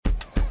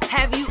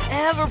Have you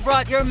ever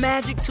brought your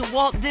magic to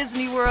Walt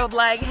Disney World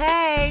like,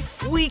 hey,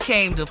 we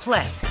came to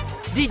play?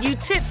 Did you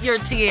tip your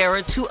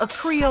tiara to a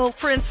Creole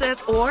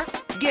princess or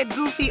get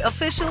goofy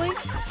officially?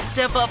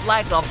 Step up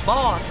like a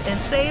boss and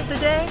save the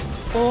day?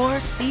 Or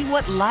see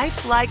what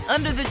life's like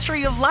under the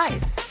tree of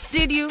life?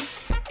 Did you?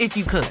 If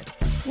you could.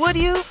 Would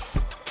you?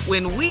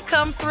 When we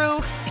come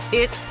through,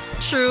 it's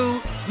true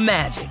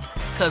magic.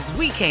 'Cause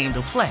we came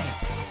to play.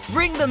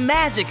 Bring the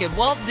magic at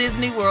Walt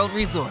Disney World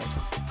Resort.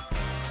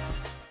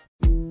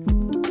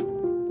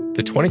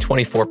 The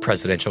 2024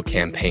 presidential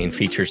campaign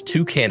features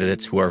two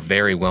candidates who are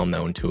very well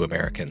known to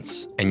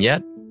Americans. And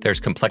yet, there's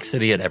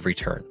complexity at every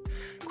turn.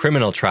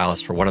 Criminal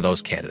trials for one of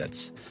those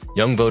candidates.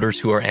 Young voters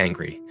who are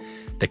angry.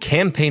 The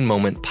Campaign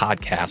Moment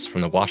podcast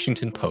from the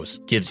Washington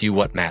Post gives you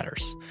what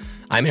matters.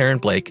 I'm Aaron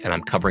Blake, and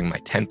I'm covering my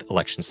 10th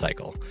election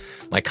cycle.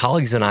 My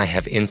colleagues and I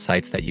have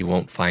insights that you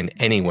won't find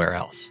anywhere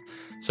else.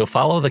 So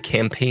follow the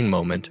Campaign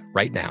Moment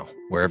right now,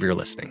 wherever you're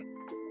listening.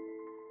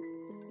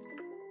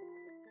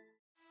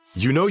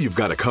 You know you've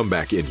got a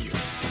comeback in you.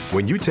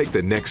 When you take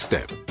the next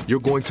step, you're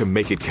going to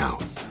make it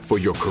count. For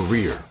your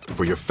career,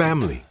 for your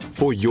family,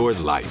 for your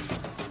life.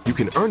 You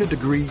can earn a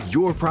degree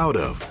you're proud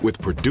of with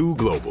Purdue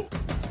Global.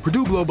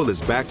 Purdue Global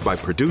is backed by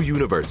Purdue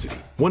University,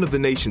 one of the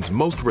nation's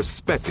most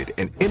respected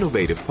and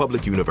innovative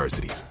public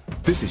universities.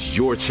 This is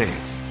your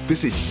chance.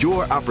 This is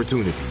your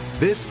opportunity.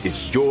 This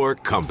is your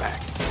comeback.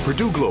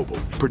 Purdue Global,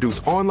 Purdue's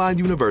online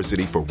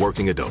university for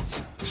working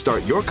adults.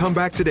 Start your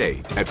comeback today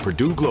at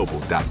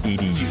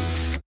purdueglobal.edu.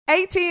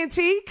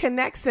 AT&T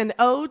connects an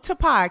ode to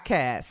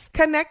podcasts.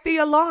 Connect the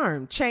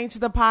alarm. Change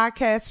the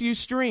podcast you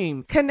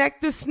stream.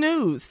 Connect the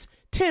snooze.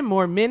 10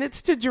 more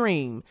minutes to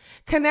dream.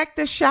 Connect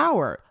the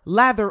shower.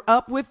 Lather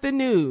up with the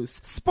news.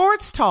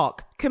 Sports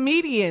talk,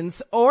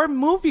 comedians, or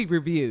movie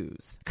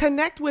reviews.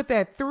 Connect with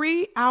that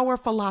 3-hour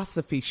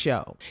philosophy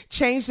show.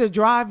 Change the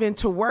drive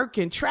into work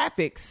in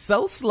traffic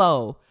so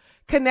slow.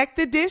 Connect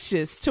the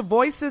dishes to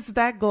voices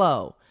that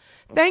glow.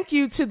 Thank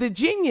you to the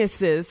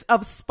geniuses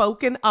of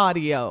spoken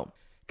audio.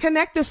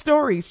 Connect the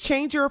stories,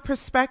 change your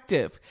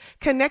perspective.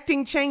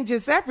 Connecting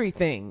changes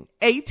everything.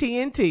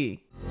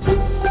 AT&T.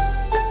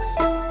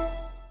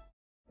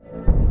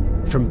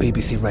 From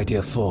BBC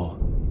Radio 4,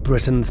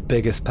 Britain's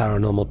biggest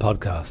paranormal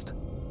podcast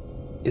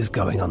is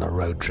going on a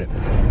road trip.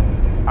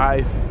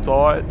 I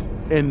thought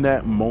in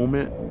that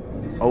moment,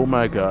 oh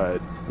my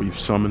God, we've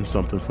summoned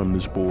something from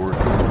this board.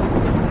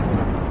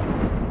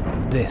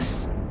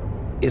 This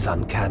is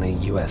Uncanny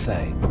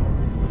USA.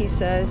 He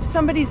says,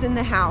 somebody's in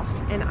the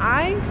house, and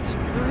I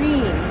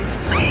screamed.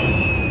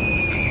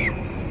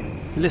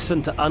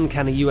 Listen to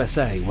Uncanny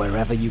USA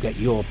wherever you get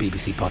your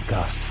BBC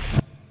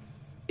podcasts,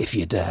 if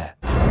you dare.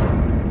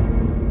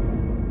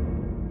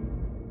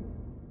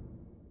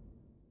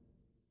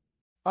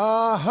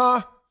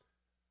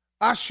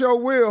 I sure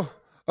will.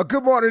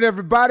 Good morning,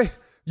 everybody.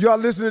 Y'all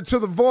listening to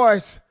The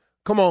Voice.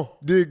 Come on,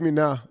 dig me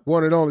now.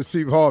 One and only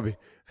Steve Harvey.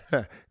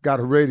 Got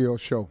a radio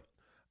show.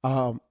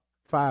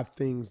 5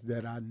 things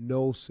that I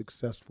know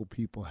successful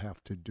people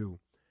have to do.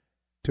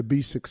 To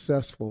be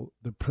successful,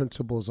 the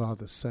principles are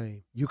the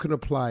same. You can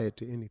apply it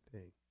to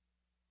anything.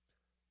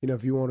 You know,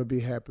 if you want to be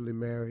happily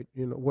married,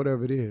 you know,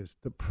 whatever it is,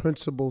 the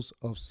principles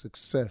of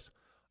success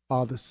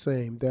are the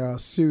same. There are a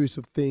series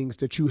of things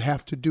that you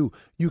have to do.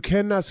 You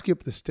cannot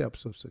skip the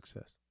steps of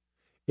success.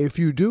 If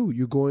you do,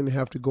 you're going to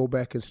have to go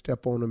back and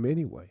step on them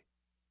anyway.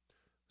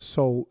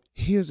 So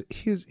here's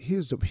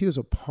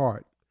a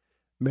part,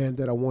 man,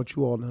 that I want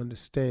you all to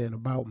understand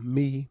about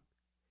me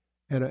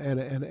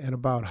and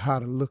about how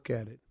to look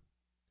at it.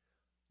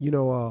 You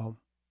know,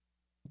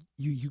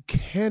 you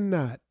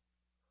cannot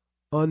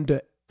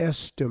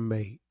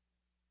underestimate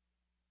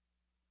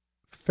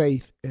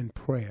faith and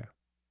prayer.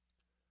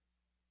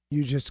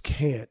 You just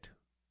can't.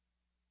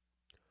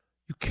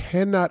 You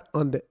cannot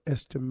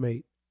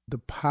underestimate the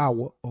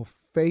power of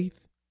faith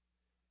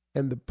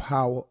and the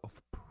power of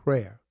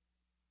prayer.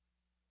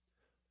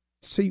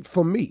 See,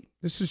 for me,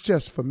 this is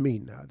just for me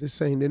now.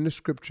 This ain't in the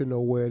scripture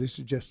nowhere. This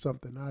is just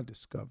something I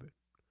discovered.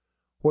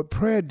 What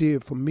prayer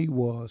did for me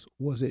was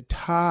it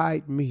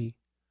tied me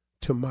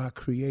to my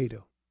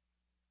Creator.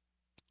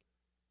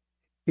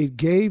 It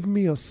gave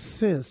me a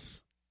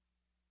sense,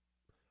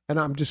 and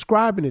I'm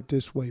describing it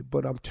this way,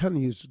 but I'm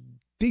telling you it's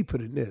deeper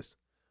than this.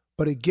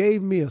 But it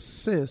gave me a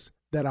sense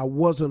that I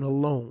wasn't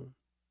alone.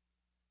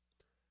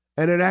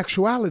 And in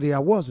actuality, I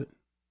wasn't.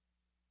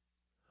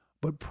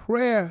 But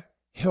prayer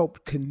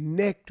helped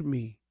connect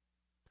me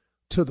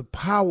to the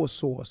power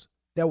source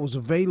that was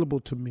available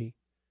to me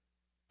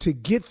to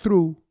get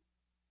through,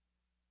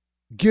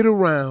 get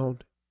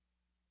around,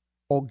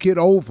 or get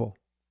over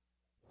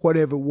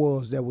whatever it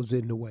was that was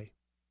in the way.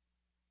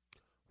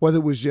 Whether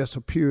it was just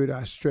a period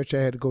I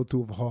had to go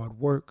through of hard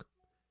work,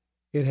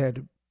 it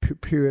had a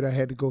period I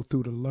had to go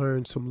through to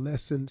learn some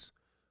lessons,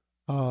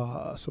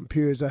 some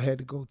periods I had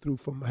to go through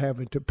from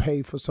having to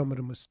pay for some of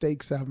the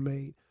mistakes I've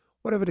made,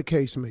 whatever the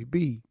case may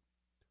be.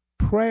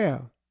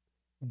 Prayer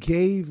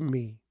gave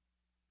me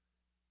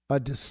a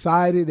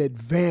decided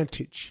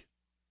advantage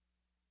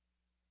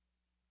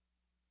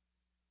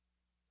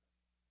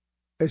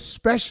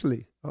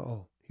especially,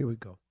 here we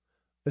go,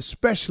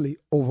 especially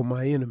over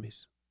my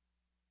enemies.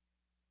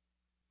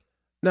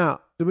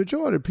 Now, the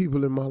majority of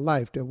people in my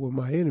life that were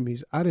my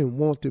enemies, I didn't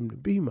want them to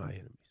be my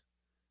enemies.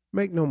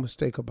 Make no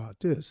mistake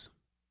about this.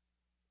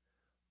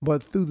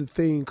 But through the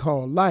thing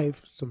called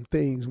life, some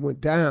things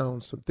went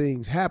down, some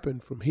things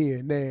happened from here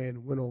and there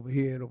and went over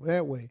here and over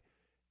that way,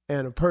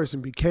 and a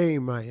person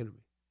became my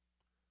enemy.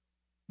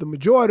 The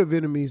majority of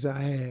enemies I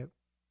had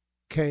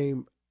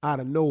came out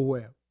of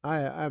nowhere. I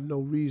have no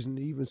reason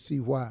to even see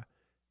why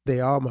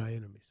they are my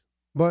enemies.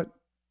 But,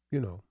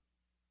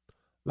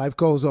 life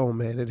goes on,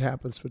 man. It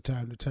happens from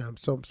time to time.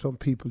 Some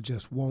people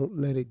just won't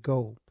let it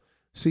go.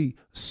 See,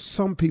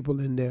 some people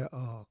in their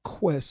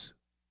quest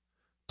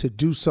to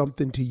do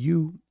something to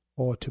you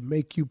or to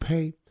make you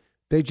pay,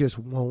 they just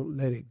won't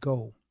let it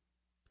go.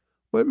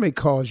 Well, it may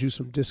cause you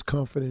some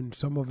discomfort, and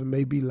some of it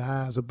may be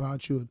lies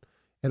about you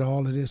and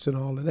all of this and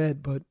all of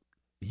that, but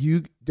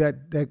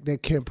that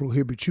can't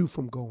prohibit you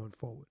from going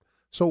forward.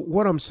 So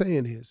what I'm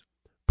saying is,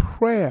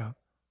 prayer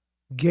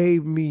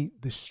gave me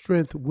the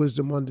strength,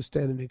 wisdom,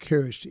 understanding, and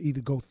courage to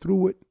either go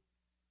through it,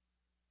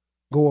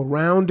 go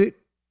around it,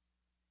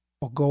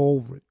 or go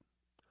over it.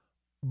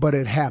 But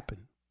it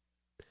happened.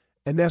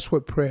 And that's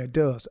what prayer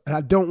does. And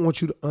I don't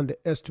want you to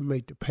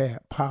underestimate the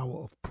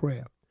power of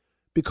prayer,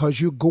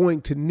 because you're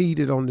going to need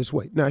it on this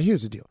way. Now,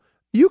 here's the deal.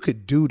 You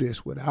could do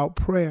this without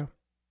prayer,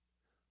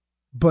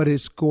 but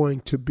it's going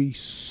to be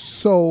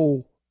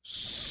so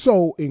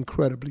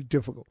incredibly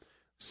difficult.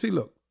 See,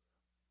 look,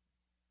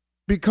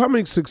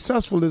 becoming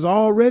successful is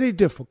already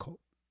difficult.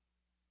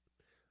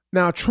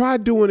 Now, try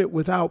doing it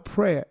without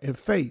prayer and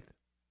faith.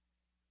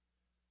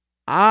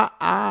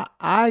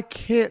 I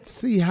can't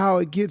see how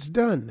it gets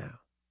done now.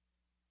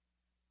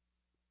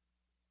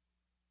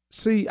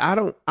 See, I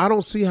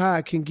don't see how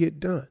it can get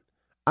done.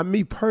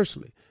 Me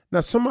personally. Now,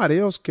 somebody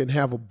else can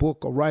have a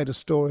book or write a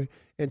story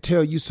and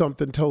tell you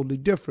something totally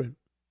different,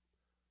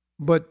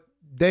 but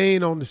they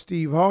ain't on the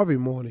Steve Harvey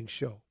Morning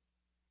Show.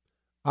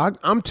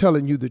 I'm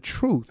telling you the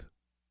truth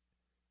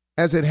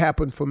as it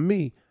happened for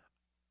me.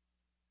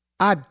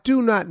 I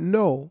do not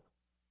know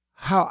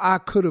how I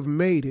could have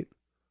made it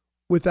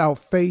without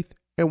faith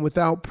and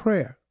without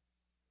prayer.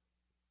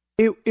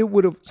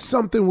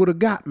 Something would have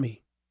got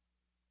me.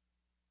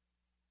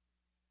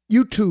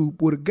 YouTube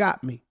would have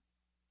got me.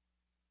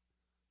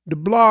 The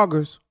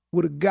bloggers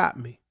would have got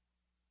me.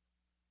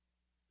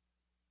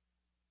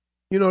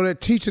 That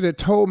teacher that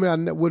told me I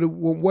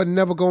wasn't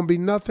never going to be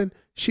nothing,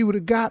 she would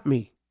have got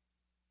me.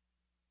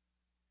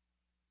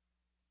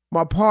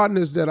 My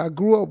partners that I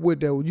grew up with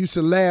that used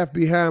to laugh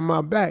behind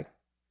my back,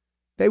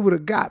 they would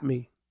have got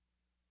me.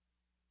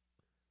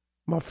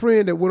 My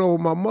friend that went over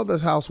to my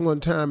mother's house one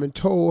time and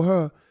told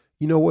her,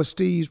 you know what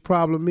Steve's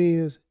problem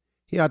is?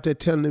 He out there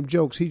telling them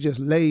jokes. He just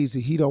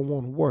lazy. He don't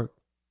want to work.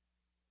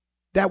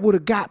 That would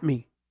have got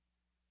me.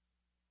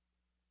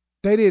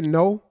 They didn't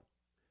know.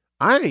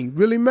 I ain't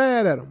really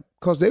mad at them,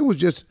 because they was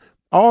just,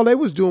 all they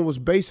was doing was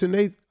basing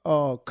their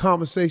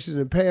conversations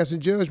and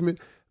passing judgment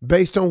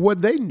based on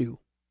what they knew,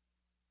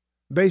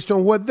 based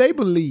on what they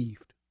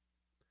believed.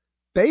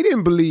 They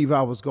didn't believe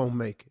I was going to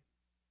make it.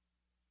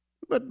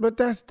 But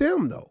that's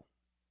them, though.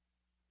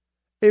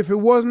 If it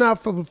was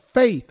not for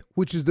faith,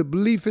 which is the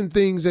belief in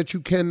things that you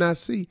cannot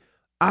see,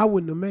 I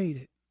wouldn't have made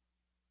it.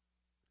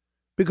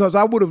 Because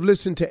I would have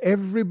listened to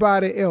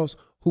everybody else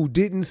who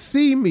didn't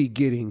see me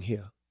getting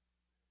here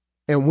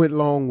and went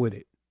along with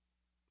it.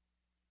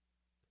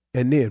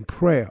 And then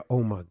prayer,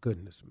 oh my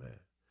goodness, man.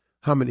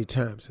 How many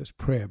times has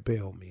prayer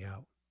bailed me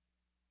out?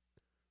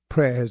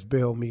 Prayer has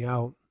bailed me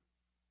out.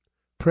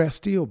 Prayer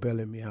still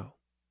bailing me out.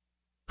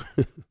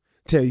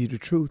 Tell you the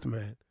truth,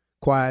 man.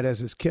 Quiet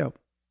as it's kept.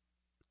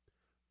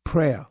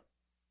 Prayer,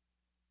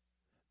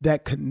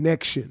 that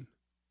connection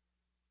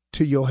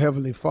to your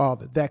Heavenly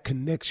Father, that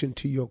connection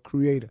to your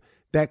Creator,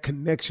 that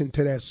connection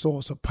to that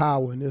source of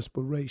power and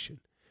inspiration,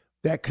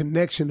 that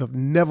connection of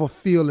never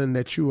feeling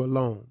that you're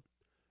alone.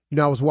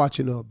 I was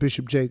watching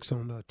Bishop Jakes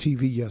on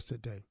TV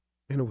yesterday,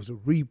 and it was a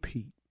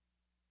repeat.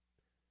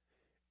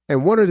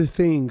 And one of the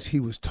things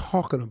he was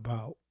talking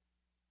about,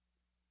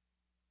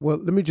 well,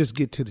 let me just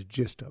get to the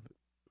gist of it.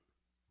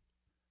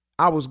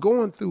 I was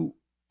going through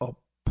a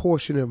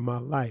portion of my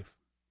life,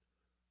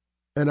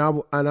 and I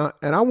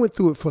went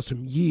through it for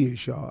some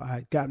years, y'all. I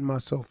had gotten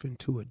myself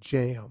into a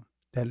jam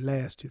that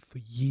lasted for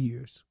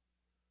years.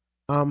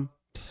 I'm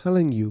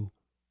telling you,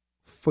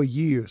 for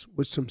years,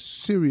 with some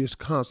serious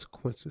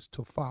consequences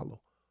to follow,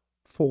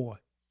 for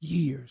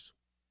years.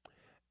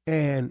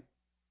 And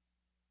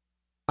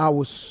I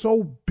was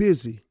so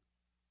busy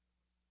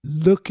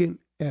looking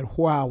at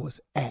where I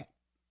was at.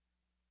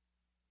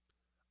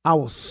 I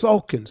was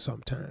sulking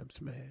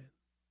sometimes, man.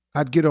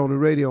 I'd get on the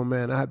radio,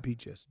 man, I'd be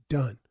just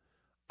done.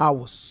 I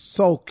was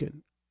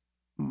sulking.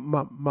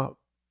 My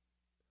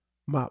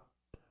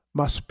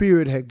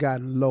spirit had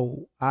gotten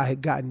low. I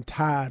had gotten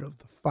tired of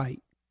the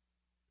fight.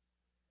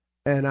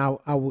 And I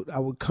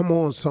would come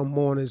on some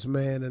mornings,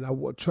 man, and I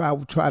would try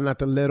not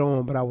to let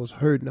on, but I was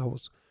hurting.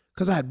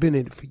 Because I had been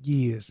in it for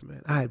years,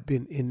 man. I had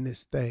been in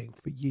this thing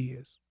for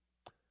years.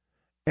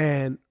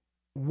 And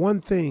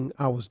one thing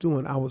I was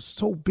doing, I was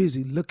so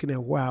busy looking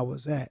at where I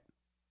was at.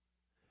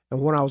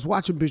 And when I was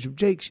watching Bishop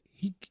Jakes,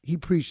 he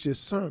preached this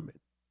sermon.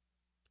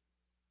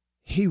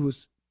 He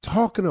was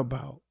talking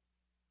about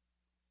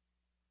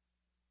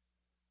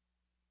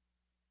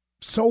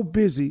so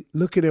busy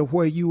looking at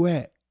where you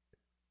at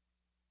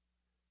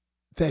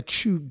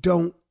that you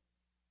don't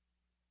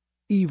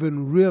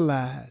even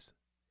realize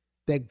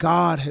that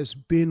God has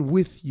been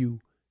with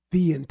you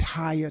the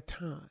entire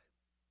time.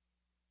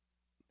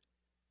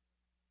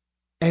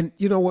 And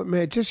you know what,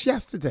 man, just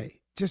yesterday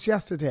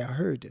I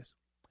heard this.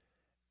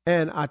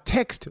 And I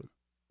text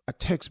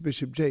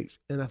Bishop Jakes,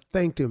 and I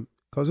thanked him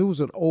because it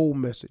was an old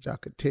message, I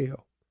could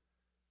tell.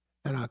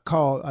 And I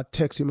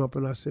text him up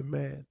and I said,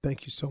 man,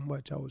 thank you so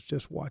much. I was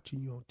just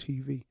watching you on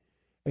TV.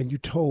 And you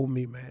told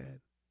me, man,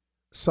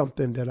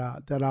 something that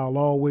I'll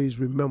always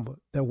remember,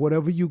 that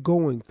whatever you're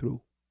going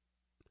through,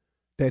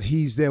 that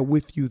he's there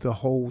with you the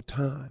whole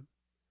time.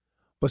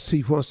 But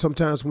see,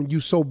 sometimes when you're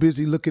so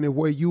busy looking at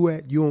where you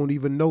at, you don't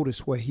even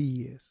notice where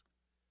he is.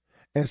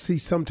 And see,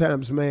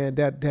 sometimes, man,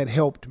 that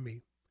helped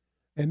me.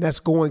 And that's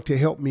going to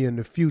help me in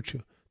the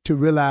future to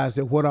realize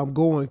that what I'm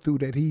going through,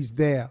 that he's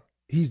there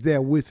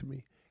with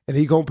me. And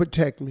he going to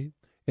protect me.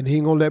 And he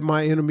ain't going to let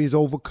my enemies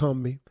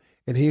overcome me.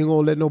 And he ain't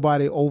going to let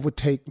nobody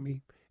overtake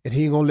me. And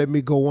he ain't going to let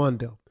me go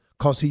under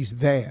because he's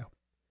there.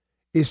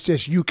 It's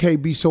just you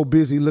can't be so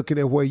busy looking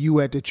at where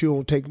you at that you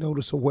don't take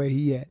notice of where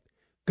he at.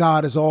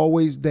 God is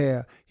always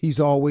there. He's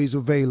always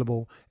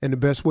available. And the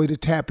best way to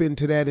tap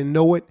into that and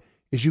know it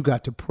is you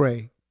got to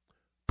pray.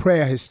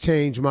 Prayer has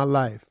changed my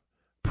life.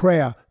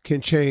 Prayer can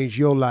change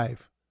your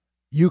life.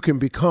 You can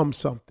become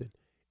something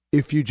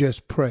if you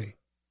just pray.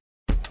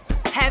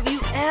 Have you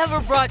ever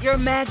brought your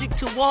magic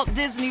to Walt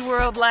Disney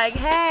World like,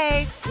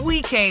 hey,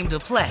 we came to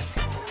play?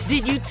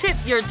 Did you tip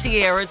your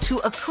tiara to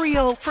a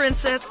Creole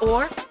princess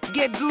or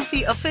get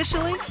goofy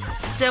officially?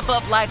 Step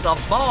up like a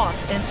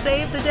boss and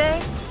save the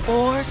day?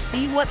 Or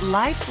see what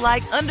life's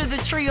like under the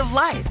tree of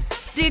life?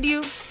 Did you?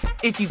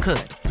 If you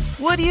could.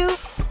 Would you?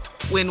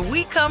 When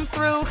we come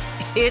through,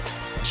 it's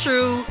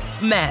true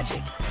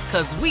magic.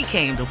 'Cause we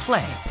came to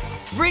play.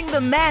 Bring the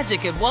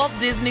magic at Walt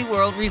Disney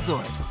World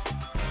Resort.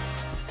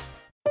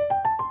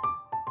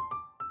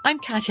 I'm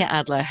Katya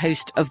Adler,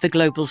 host of The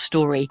Global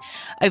Story.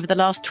 Over the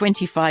last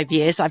 25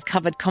 years, I've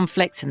covered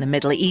conflicts in the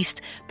Middle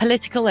East,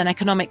 political and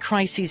economic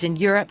crises in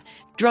Europe,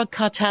 drug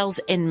cartels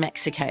in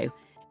Mexico.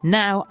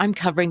 Now I'm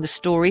covering the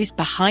stories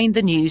behind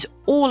the news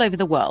all over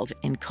the world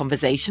in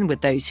conversation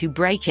with those who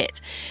break it.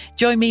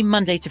 Join me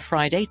Monday to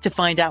Friday to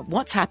find out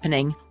what's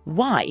happening,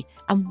 why,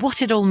 and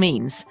what it all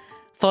means.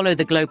 Follow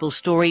The Global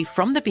Story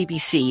from the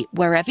BBC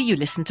wherever you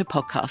listen to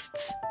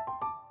podcasts.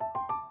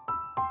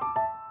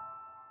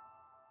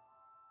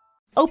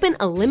 Open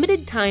a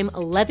limited-time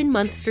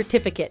 11-month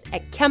certificate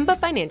at Kemba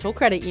Financial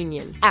Credit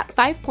Union. At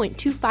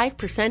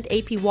 5.25%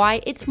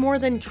 APY, it's more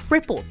than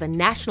triple the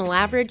national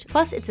average,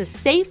 plus it's a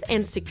safe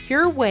and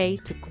secure way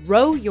to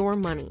grow your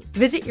money.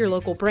 Visit your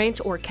local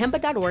branch or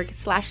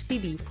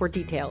kemba.org/cb for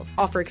details.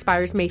 Offer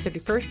expires May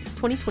 31st,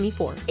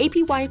 2024.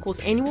 APY equals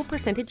annual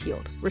percentage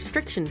yield.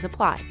 Restrictions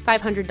apply.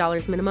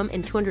 $500 minimum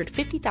and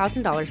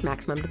 $250,000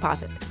 maximum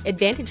deposit.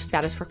 Advantage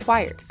status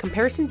required.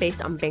 Comparison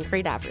based on bank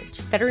rate average.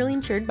 Federally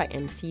insured by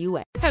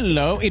NCUA.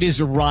 Hello, it is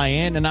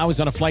Ryan, and I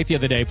was on a flight the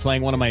other day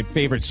playing one of my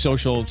favorite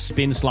social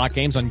spin slot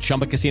games on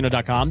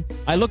ChumbaCasino.com.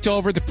 I looked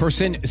over at the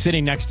person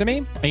sitting next to me,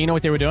 and you know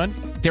what they were doing?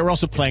 They were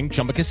also playing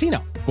Chumba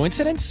Casino.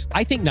 Coincidence?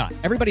 I think not.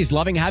 Everybody's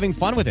loving having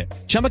fun with it.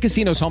 Chumba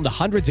Casino is home to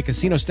hundreds of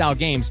casino-style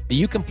games that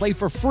you can play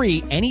for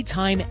free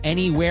anytime,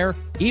 anywhere,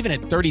 even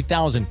at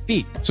 30,000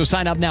 feet. So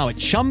sign up now at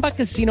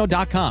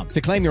ChumbaCasino.com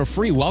to claim your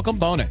free welcome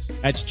bonus.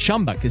 That's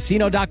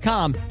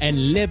ChumbaCasino.com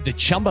and live the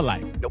Chumba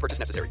life. No purchase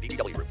necessary.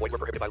 VGW. Void where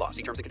prohibited by law.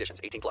 See terms and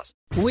conditions. 18+.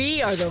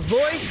 We are the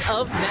voice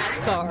of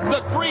NASCAR.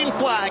 The green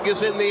flag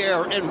is in the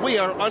air, and we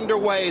are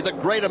underway. The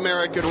Great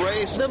American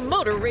Race. The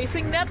Motor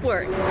Racing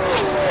Network.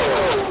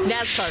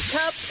 NASCAR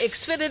Cup,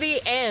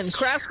 Xfinity, and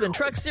Craftsman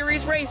Truck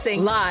Series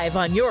Racing live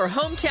on your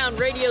hometown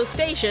radio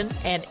station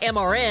and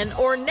MRN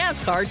or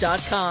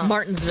NASCAR.com.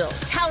 Martinsville,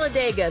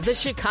 Talladega, the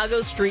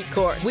Chicago Street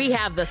Course. We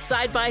have the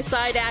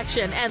side-by-side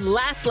action and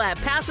last lap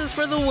passes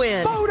for the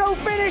win. Photo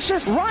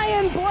finishes.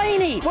 Ryan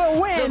Blaney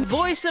will win. The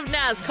voice of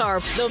NASCAR,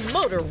 the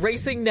Motor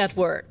Racing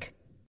Network.